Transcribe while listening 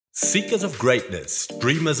Seekers of greatness,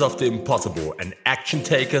 dreamers of the impossible, and action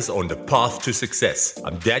takers on the path to success.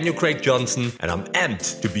 I'm Daniel Craig Johnson, and I'm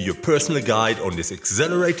amped to be your personal guide on this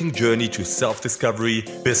exhilarating journey to self-discovery,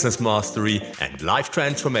 business mastery, and life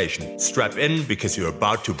transformation. Strap in because you're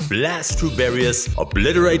about to blast through barriers,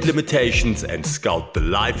 obliterate limitations, and sculpt the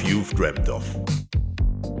life you've dreamt of.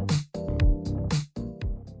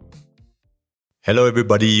 Hello,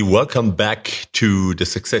 everybody. Welcome back to the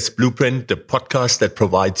Success Blueprint, the podcast that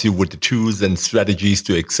provides you with the tools and strategies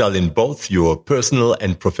to excel in both your personal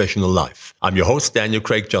and professional life. I'm your host, Daniel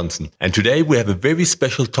Craig Johnson, and today we have a very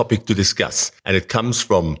special topic to discuss, and it comes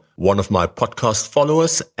from one of my podcast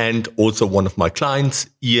followers and also one of my clients,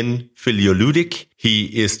 Ian Filioludic. He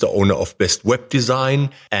is the owner of Best Web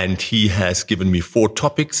Design, and he has given me 4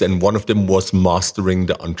 topics, and one of them was mastering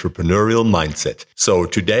the entrepreneurial mindset. So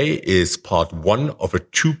today is part 1 of a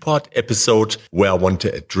 2-part episode where I want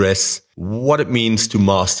to address what it means to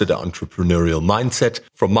master the entrepreneurial mindset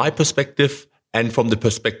from my perspective and from the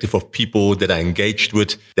perspective of people that I engaged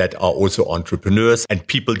with that are also entrepreneurs and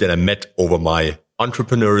people that I met over my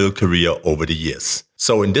entrepreneurial career over the years.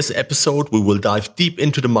 So in this episode, we will dive deep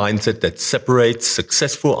into the mindset that separates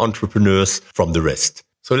successful entrepreneurs from the rest.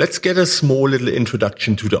 So let's get a small little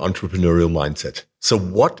introduction to the entrepreneurial mindset. So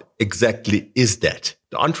what exactly is that?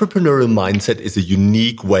 The entrepreneurial mindset is a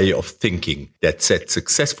unique way of thinking that sets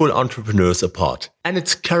successful entrepreneurs apart. And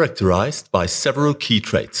it's characterized by several key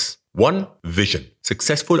traits. 1, vision.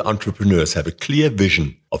 Successful entrepreneurs have a clear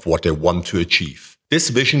vision of what they want to achieve. This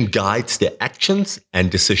vision guides their actions and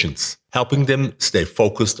decisions, helping them stay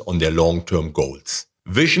focused on their long-term goals.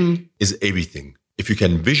 Vision is everything. If you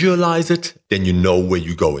can visualize it, then you know where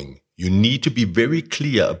you're going. You need to be very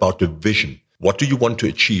clear about the vision. What do you want to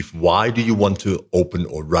achieve? Why do you want to open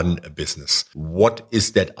or run a business? What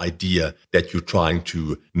is that idea that you're trying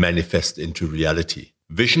to manifest into reality?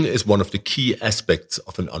 Vision is one of the key aspects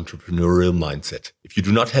of an entrepreneurial mindset. If you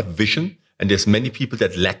do not have vision, and there's many people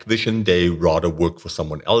that lack vision, they rather work for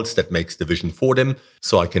someone else that makes the vision for them.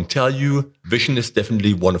 So I can tell you, vision is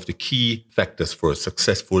definitely one of the key factors for a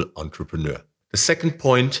successful entrepreneur. The second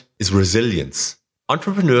point is resilience.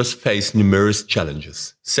 Entrepreneurs face numerous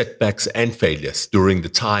challenges, setbacks, and failures during the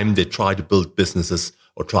time they try to build businesses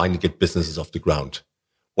or trying to get businesses off the ground.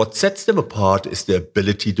 What sets them apart is the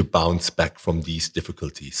ability to bounce back from these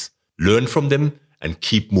difficulties, learn from them, and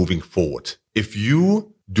keep moving forward. If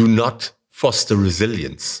you do not foster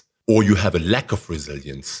resilience, or you have a lack of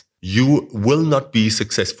resilience, you will not be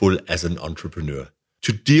successful as an entrepreneur.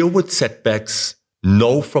 To deal with setbacks,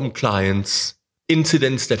 know from clients,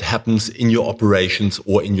 incidents that happens in your operations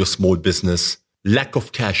or in your small business, lack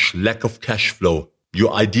of cash flow,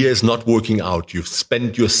 your idea is not working out, you've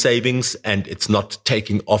spent your savings and it's not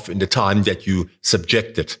taking off in the time that you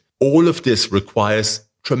subjected. All of this requires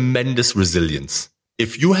tremendous resilience.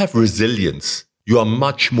 If you have resilience, you are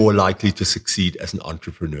much more likely to succeed as an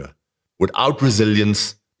entrepreneur. Without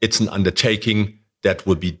resilience, it's an undertaking that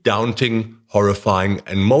will be daunting, horrifying,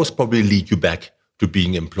 and most probably lead you back to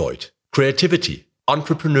being employed. Creativity.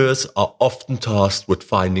 Entrepreneurs are often tasked with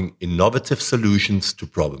finding innovative solutions to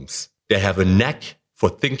problems. They have a knack for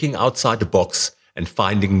thinking outside the box and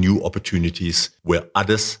finding new opportunities where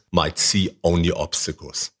others might see only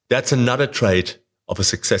obstacles. That's another trait of a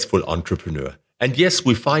successful entrepreneur. And yes,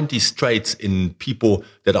 we find these traits in people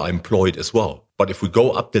that are employed as well. But if we go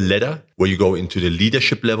up the ladder, where you go into the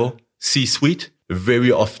leadership level, C-suite,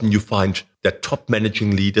 very often you find that top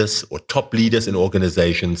managing leaders or top leaders in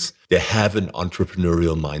organizations, they have an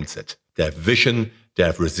entrepreneurial mindset. They have vision, they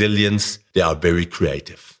have resilience, they are very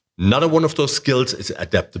creative. Another one of those skills is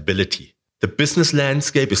adaptability. The business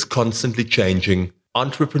landscape is constantly changing.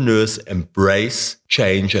 Entrepreneurs embrace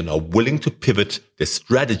change and are willing to pivot their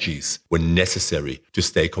strategies when necessary to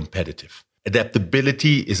stay competitive.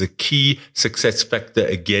 Adaptability is a key success factor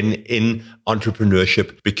again in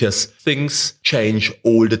entrepreneurship because things change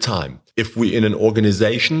all the time. If we're in an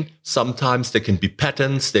organization, sometimes there can be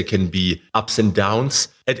patterns, there can be ups and downs.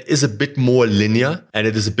 It is a bit more linear and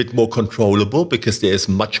it is a bit more controllable because there is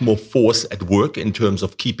much more force at work in terms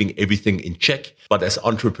of keeping everything in check. But as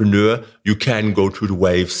entrepreneur, you can go through the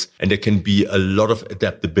waves and there can be a lot of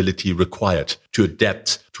adaptability required to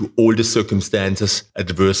adapt to all the circumstances,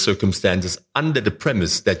 adverse circumstances under the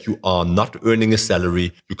premise that you are not earning a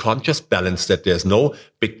salary. You can't just balance that. There's no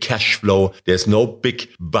big cash flow. There's no big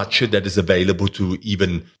budget that is available to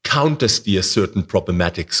even counter steer certain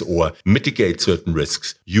problematics or mitigate certain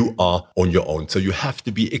risks. You are on your own. So you have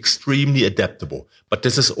to be extremely adaptable. But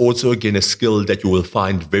this is also, again, a skill that you will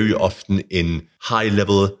find very often in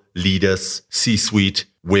high-level leaders, C-suite,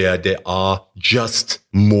 where they are just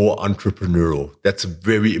more entrepreneurial. That's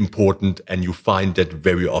very important, and you find that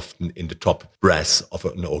very often in the top brass of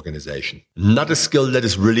an organization. Another skill that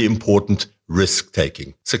is really important,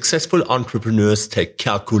 risk-taking. Successful entrepreneurs take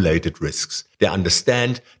calculated risks. They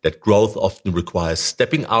understand that growth often requires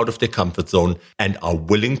stepping out of their comfort zone and are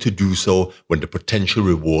willing to do so when the potential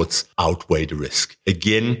rewards outweigh the risk.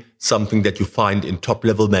 Again, something that you find in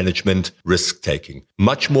top-level management, risk-taking.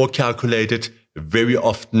 Much more calculated, very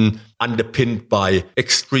often underpinned by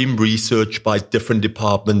extreme research by different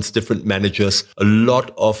departments, different managers, a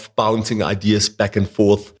lot of bouncing ideas back and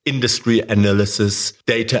forth, industry analysis,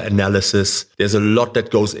 data analysis. There's a lot that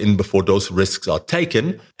goes in before those risks are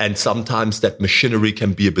taken. And sometimes that machinery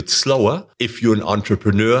can be a bit slower. If you're an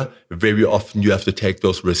entrepreneur, very often you have to take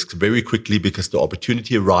those risks very quickly because the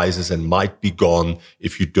opportunity arises and might be gone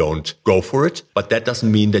if you don't go for it. But that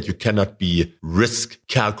doesn't mean that you cannot be risk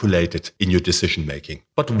calculated in your decision making.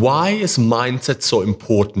 But why is mindset so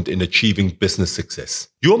important in achieving business success?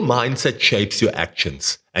 Your mindset shapes your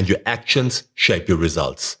actions, and your actions shape your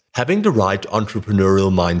results. Having the right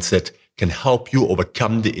entrepreneurial mindset can help you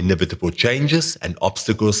overcome the inevitable changes and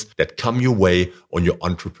obstacles that come your way on your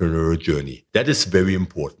entrepreneurial journey. That is very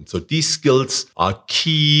important. So these skills are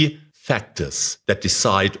key factors that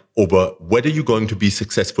decide over whether you're going to be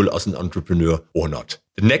successful as an entrepreneur or not.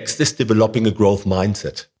 The next is developing a growth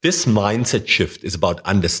mindset. This mindset shift is about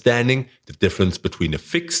understanding the difference between a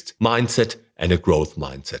fixed mindset and a growth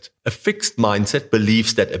mindset. A fixed mindset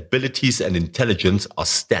believes that abilities and intelligence are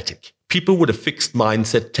static. People with a fixed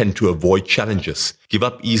mindset tend to avoid challenges, give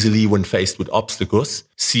up easily when faced with obstacles,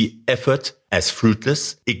 see effort as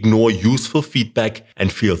fruitless, ignore useful feedback,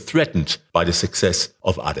 and feel threatened by the success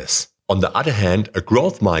of others. On the other hand, a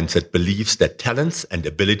growth mindset believes that talents and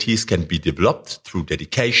abilities can be developed through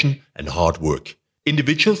dedication and hard work.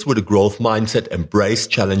 Individuals with a growth mindset embrace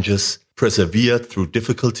challenges, persevere through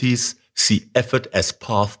difficulties, see effort as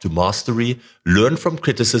path to mastery, learn from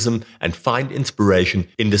criticism, and find inspiration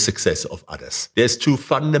in the success of others. There's two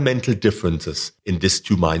fundamental differences in these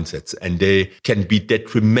two mindsets, and they can be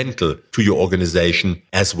detrimental to your organization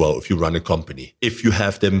as well if you run a company, if you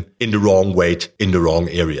have them in the wrong weight, in the wrong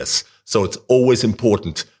areas. So it's always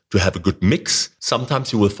important to have a good mix.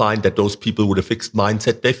 Sometimes you will find that those people with a fixed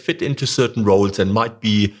mindset, they fit into certain roles and might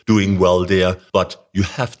be doing well there, but you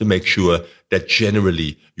have to make sure that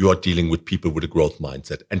generally you are dealing with people with a growth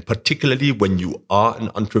mindset. And particularly when you are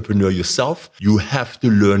an entrepreneur yourself, you have to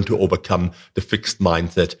learn to overcome the fixed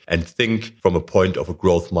mindset and think from a point of a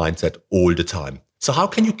growth mindset all the time. So how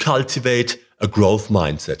can you cultivate a growth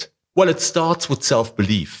mindset? Well, it starts with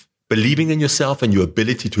self-belief. Believing in yourself and your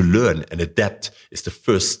ability to learn and adapt is the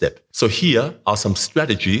first step. So here are some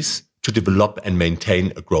strategies to develop and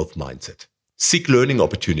maintain a growth mindset. Seek learning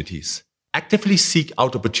opportunities. Actively seek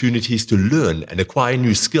out opportunities to learn and acquire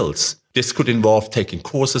new skills. This could involve taking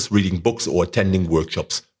courses, reading books, or attending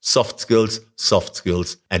workshops. Soft skills,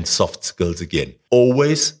 and soft skills again.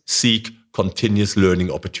 Always seek continuous learning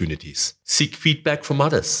opportunities. Seek feedback from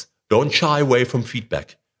others. Don't shy away from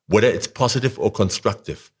feedback, whether it's positive or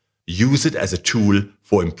constructive. Use it as a tool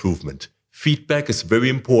for improvement. Feedback is very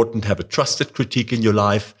important. Have a trusted critique in your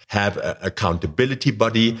life, have an accountability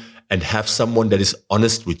buddy, and have someone that is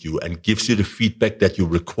honest with you and gives you the feedback that you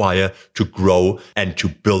require to grow and to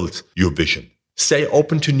build your vision. Stay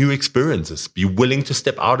open to new experiences. Be willing to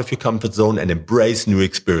step out of your comfort zone and embrace new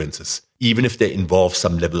experiences, even if they involve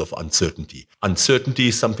some level of uncertainty. Uncertainty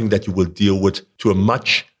is something that you will deal with to a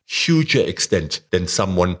much huger extent than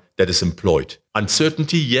someone that is employed.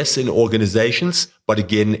 Uncertainty, yes, in organizations, but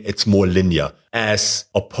again, it's more linear as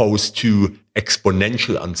opposed to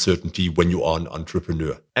exponential uncertainty when you are an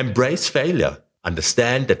entrepreneur. Embrace failure.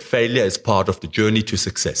 Understand that failure is part of the journey to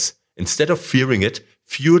success. Instead of fearing it,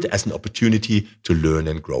 view it as an opportunity to learn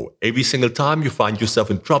and grow. Every single time you find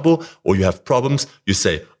yourself in trouble or you have problems, you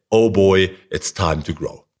say, oh boy, it's time to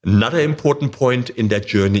grow. Another important point in that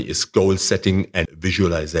journey is goal setting and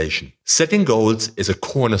visualization. Setting goals is a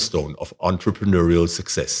cornerstone of entrepreneurial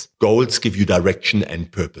success. Goals give you direction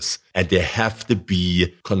and purpose, and they have to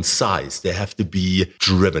be concise. They have to be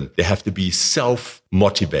driven. They have to be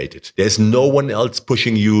self-motivated. There's no one else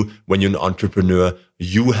pushing you when you're an entrepreneur.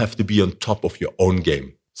 You have to be on top of your own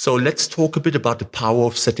game. So let's talk a bit about the power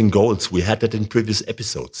of setting goals. We had that in previous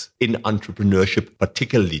episodes in entrepreneurship,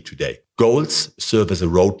 particularly today. Goals serve as a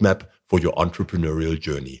roadmap for your entrepreneurial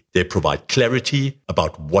journey. They provide clarity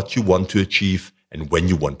about what you want to achieve and when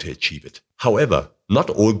you want to achieve it. However, not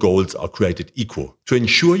all goals are created equal. To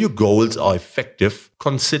ensure your goals are effective,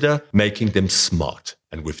 consider making them smart.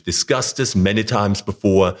 And we've discussed this many times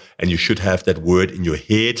before, and you should have that word in your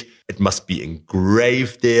head. It must be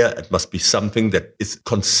engraved there. It must be something that is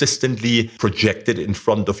consistently projected in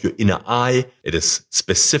front of your inner eye. It is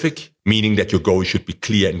specific, meaning that your goal should be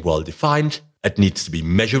clear and well-defined. It needs to be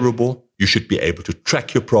measurable. You should be able to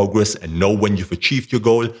track your progress and know when you've achieved your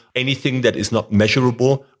goal. Anything that is not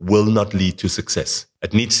measurable will not lead to success.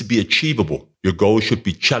 It needs to be achievable. Your goal should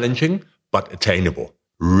be challenging, but attainable.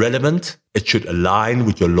 Relevant, it should align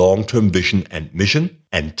with your long-term vision and mission,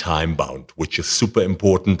 and time-bound, which is super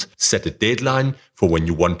important. Set a deadline for when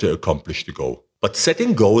you want to accomplish the goal. But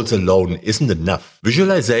setting goals alone isn't enough.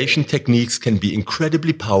 Visualization techniques can be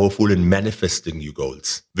incredibly powerful in manifesting your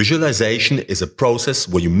goals. Visualization is a process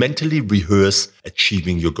where you mentally rehearse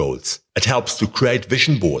achieving your goals. It helps to create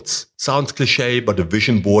vision boards. Sounds cliché, but a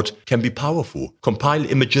vision board can be powerful. Compile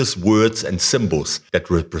images, words, and symbols that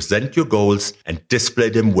represent your goals and display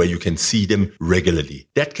them where you can see them regularly.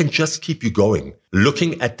 That can just keep you going.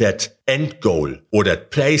 Looking at that end goal or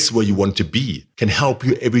that place where you want to be can help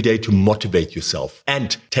you every day to motivate yourself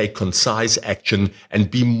and take concise action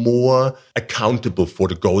and be more accountable for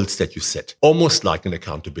the goals that you set. Almost like an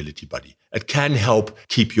accountability buddy. It can help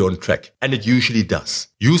keep you on track, and it usually does.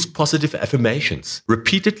 Use positive affirmations.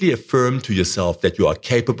 Repeatedly affirm to yourself that you are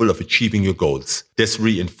capable of achieving your goals. This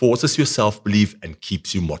reinforces your self-belief and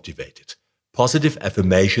keeps you motivated. Positive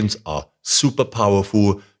affirmations are super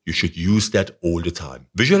powerful. You should use that all the time.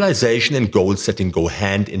 Visualization and goal setting go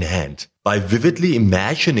hand in hand. By vividly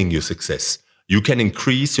imagining your success, you can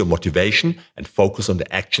increase your motivation and focus on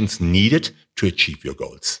the actions needed to achieve your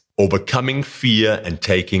goals. Overcoming fear and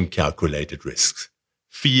taking calculated risks.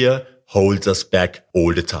 Fear holds us back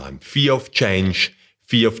all the time. Fear of change,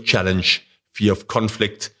 fear of challenge, fear of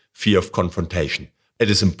conflict, fear of confrontation.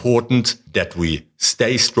 It is important that we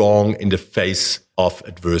stay strong in the face of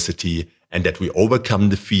adversity and that we overcome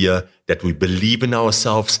the fear, that we believe in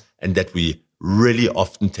ourselves, and that we really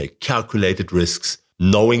often take calculated risks,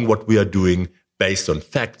 knowing what we are doing based on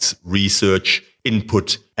facts, research,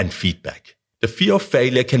 input, and feedback. The fear of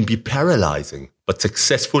failure can be paralyzing, but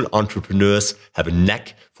successful entrepreneurs have a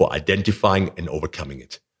knack for identifying and overcoming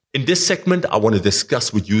it. In this segment, I want to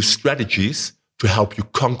discuss with you strategies to help you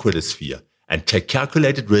conquer this fear and take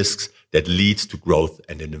calculated risks that leads to growth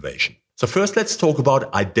and innovation. So first, let's talk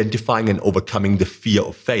about identifying and overcoming the fear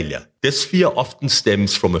of failure. This fear often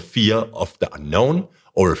stems from a fear of the unknown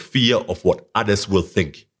or a fear of what others will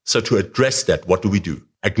think. So to address that, what do?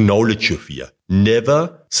 Acknowledge your fear.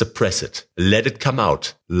 Never suppress it. Let it come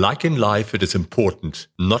out. Like in life, it is important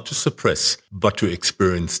not to suppress, but to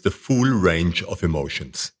experience the full range of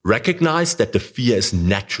emotions. Recognize that the fear is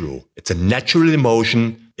natural. It's a natural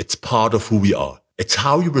emotion. It's part of who we are. It's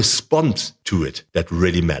how you respond to it that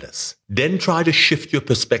really matters. Then try to shift your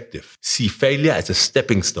perspective. See failure as a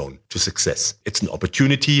stepping stone to success. It's an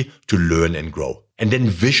opportunity to learn and grow. And then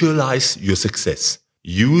visualize your success.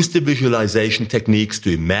 Use the visualization techniques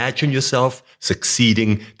to imagine yourself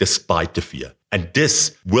succeeding despite the fear. And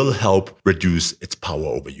this will help reduce its power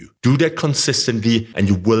over you. Do that consistently and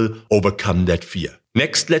you will overcome that fear.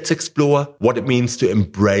 Next, let's explore what it means to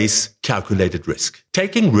embrace calculated risk.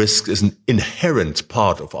 Taking risks is an inherent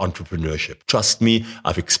part of entrepreneurship. Trust me,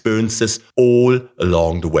 I've experienced this all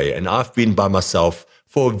along the way, and I've been by myself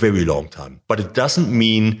for a very long time. But it doesn't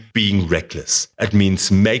mean being reckless. It means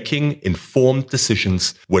making informed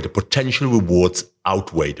decisions where the potential rewards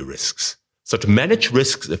outweigh the risks. So to manage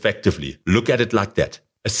risks effectively, look at it like that.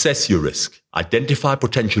 Assess your risk, identify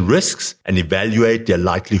potential risks, and evaluate their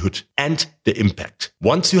likelihood and the impact.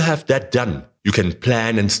 Once you have that done, you can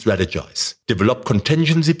plan and strategize. Develop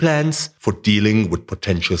contingency plans for dealing with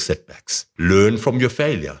potential setbacks. Learn from your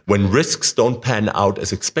failure. When risks don't pan out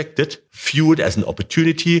as expected, view it as an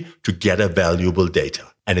opportunity to gather valuable data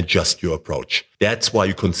and adjust your approach. That's why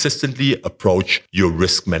you consistently approach your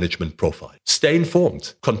risk management profile. Stay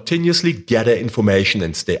informed. Continuously gather information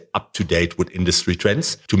and stay up to date with industry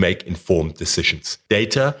trends to make informed decisions.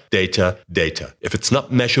 Data, data, data. If it's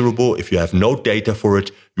not measurable, if you have no data for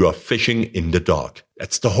it, you are fishing in the dark.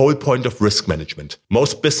 That's the whole point of risk management.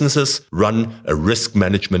 Most businesses run a risk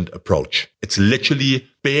management approach. It's literally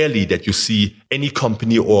barely that you see any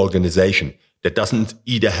company or organization that doesn't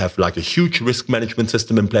either have like a huge risk management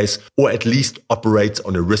system in place or at least operates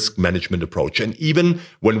on a risk management approach. And even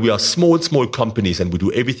when we are small companies and we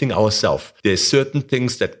do everything ourselves, there's certain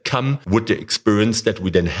things that come with the experience that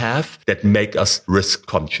we then have that make us risk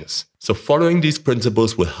conscious. So following these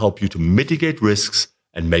principles will help you to mitigate risks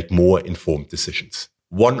and make more informed decisions.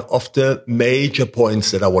 One of the major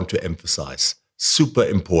points that I want to emphasize, super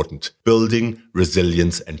important, building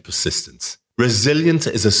resilience and persistence. Resilience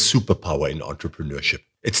is a superpower in entrepreneurship.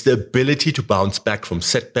 It's the ability to bounce back from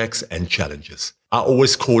setbacks and challenges. I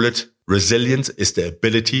always call it resilience is the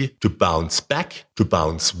ability to bounce back, to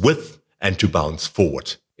bounce with, and to bounce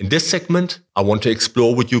forward. In this segment, I want to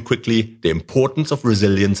explore with you quickly the importance of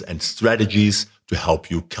resilience and strategies to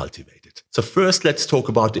help you cultivate it. So first, let's talk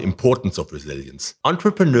about the importance of resilience.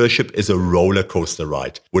 Entrepreneurship is a roller coaster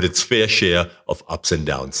ride with its fair share of ups and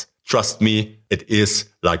downs. Trust me, it is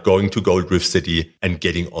like going to Gold Reef City and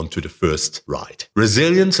getting onto the first ride.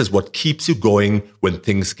 Resilience is what keeps you going when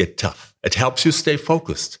things get tough. It helps you stay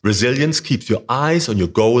focused. Resilience keeps your eyes on your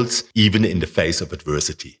goals even in the face of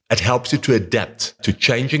adversity. It helps you to adapt to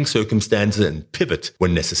changing circumstances and pivot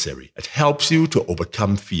when necessary. It helps you to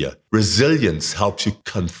overcome fear. Resilience helps you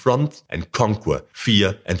confront and conquer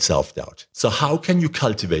fear and self-doubt. So how can you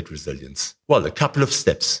cultivate resilience? Well, a couple of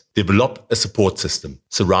steps. Develop a support system.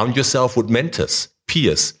 Surround yourself with mentors,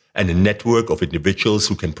 peers, and a network of individuals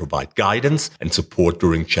who can provide guidance and support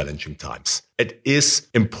during challenging times. It is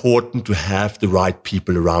important to have the right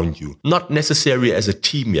people around you. Not necessarily as a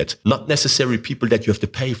team yet, not necessarily people that you have to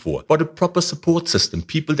pay for, but a proper support system,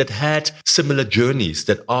 people that had similar journeys,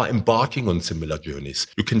 that are embarking on similar journeys.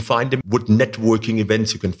 You can find them with networking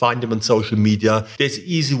events, you can find them on social media. There's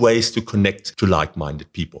easy ways to connect to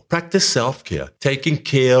like-minded people. Practice self-care. Taking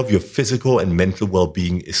care of your physical and mental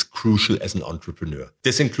well-being is crucial as an entrepreneur.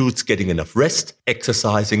 This includes getting enough rest,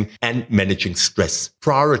 exercising, and managing stress.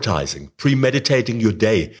 Prioritizing, premeditating your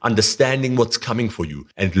day, understanding what's coming for you,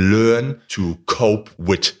 and learn to cope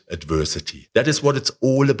with adversity. That is what it's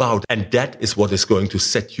all about, and that is what is going to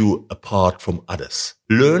set you apart from others.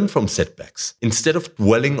 Learn from setbacks. Instead of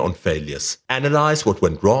dwelling on failures, analyze what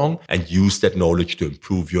went wrong and use that knowledge to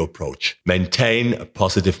improve your approach. Maintain a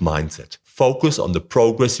positive mindset. Focus on the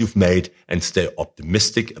progress you've made and stay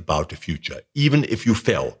optimistic about the future, even if you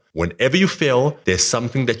fail. Whenever you fail, there's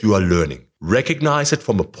something that you are learning. Recognize it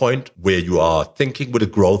from a point where you are thinking with a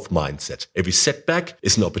growth mindset. Every setback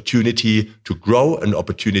is an opportunity to grow, an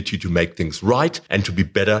opportunity to make things right and to be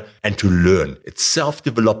better and to learn. It's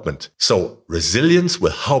self-development. So resilience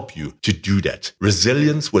will help you to do that.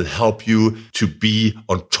 Resilience will help you to be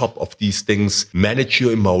on top of these things, manage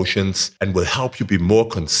your emotions, and will help you be more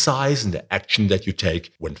concise in the action that you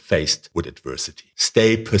take when faced with adversity.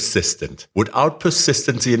 Stay persistent. Without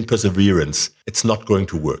persistency and perseverance, it's not going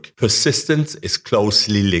to work. Persistence is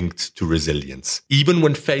closely linked to resilience. Even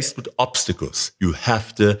when faced with obstacles, you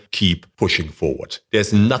have to keep pushing forward.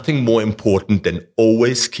 There's nothing more important than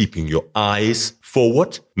always keeping your eyes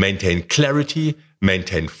forward, maintain clarity,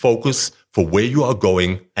 maintain focus for where you are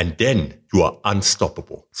going, and then you are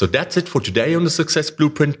unstoppable. So that's it for today on the Success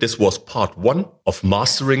Blueprint. This was part 1 of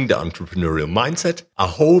mastering the entrepreneurial mindset. I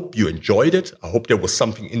hope you enjoyed it. I hope there was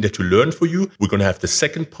something in there to learn for you. We're going to have the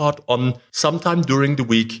second part on sometime during the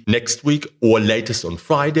week, next week, or latest on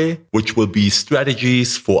Friday, which will be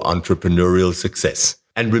strategies for entrepreneurial success.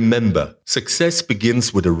 And remember, success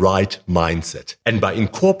begins with the right mindset. And by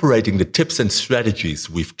incorporating the tips and strategies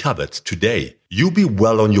we've covered today, you'll be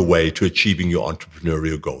well on your way to achieving your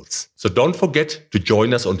entrepreneurial goals. So don't forget to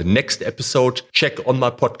join us on the next episode. Check on my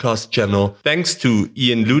podcast channel. Thanks to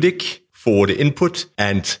Ian Ludick for the input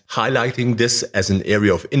and highlighting this as an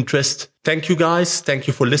area of interest. Thank you guys. Thank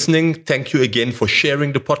you for listening. Thank you again for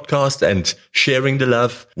sharing the podcast and sharing the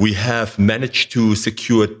love. We have managed to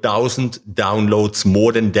secure 1,000 downloads,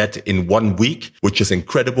 more than that in 1 week, which is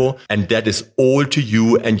incredible. And that is all to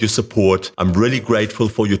you and your support. I'm really grateful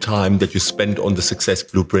for your time that you spent on the Success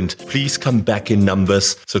Blueprint. Please come back in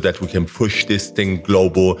numbers so that we can push this thing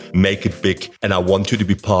global, make it big. And I want you to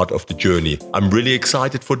be part of the journey. I'm really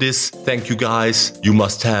excited for this. Thank you guys. You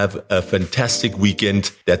must have a fantastic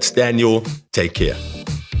weekend. That's Daniel. Take care.